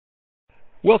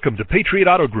Welcome to Patriot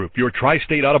Auto Group, your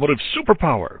tri-state automotive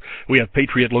superpower. We have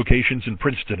Patriot locations in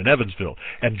Princeton and Evansville,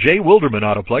 and J. Wilderman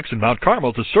Autoplex in Mount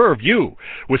Carmel to serve you.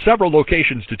 With several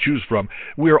locations to choose from,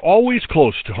 we are always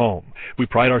close to home. We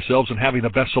pride ourselves in having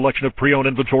the best selection of pre-owned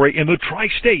inventory in the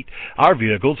tri-state. Our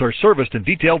vehicles are serviced and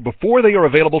detailed before they are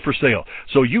available for sale,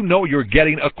 so you know you're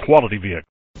getting a quality vehicle.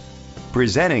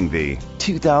 Presenting the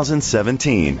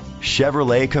 2017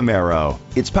 Chevrolet Camaro.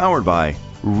 It's powered by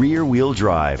rear-wheel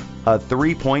drive, a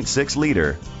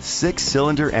 3.6-liter,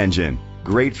 6-cylinder engine.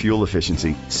 Great fuel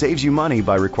efficiency saves you money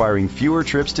by requiring fewer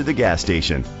trips to the gas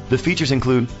station. The features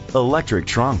include electric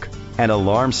trunk, an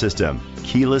alarm system,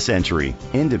 keyless entry,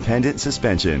 independent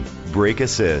suspension, brake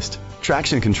assist,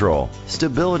 traction control,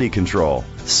 stability control,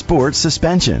 sports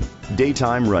suspension,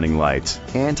 daytime running lights,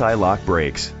 anti-lock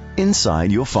brakes.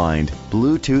 Inside you'll find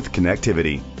Bluetooth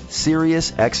connectivity,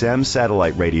 Sirius XM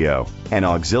satellite radio, an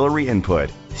auxiliary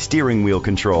input, steering wheel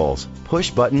controls,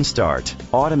 push-button start,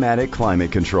 automatic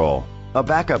climate control, a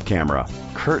backup camera,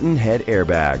 curtain head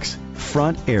airbags,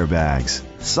 front airbags,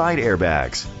 side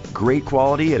airbags. Great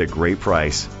quality at a great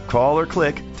price. Call or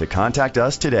click to contact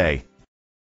us today.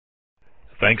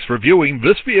 Thanks for viewing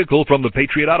this vehicle from the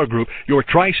Patriot Auto Group, your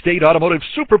tri-state automotive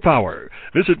superpower.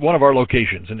 Visit one of our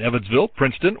locations in Evansville,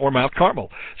 Princeton, or Mount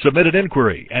Carmel. Submit an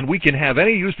inquiry, and we can have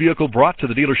any used vehicle brought to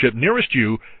the dealership nearest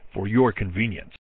you for your convenience.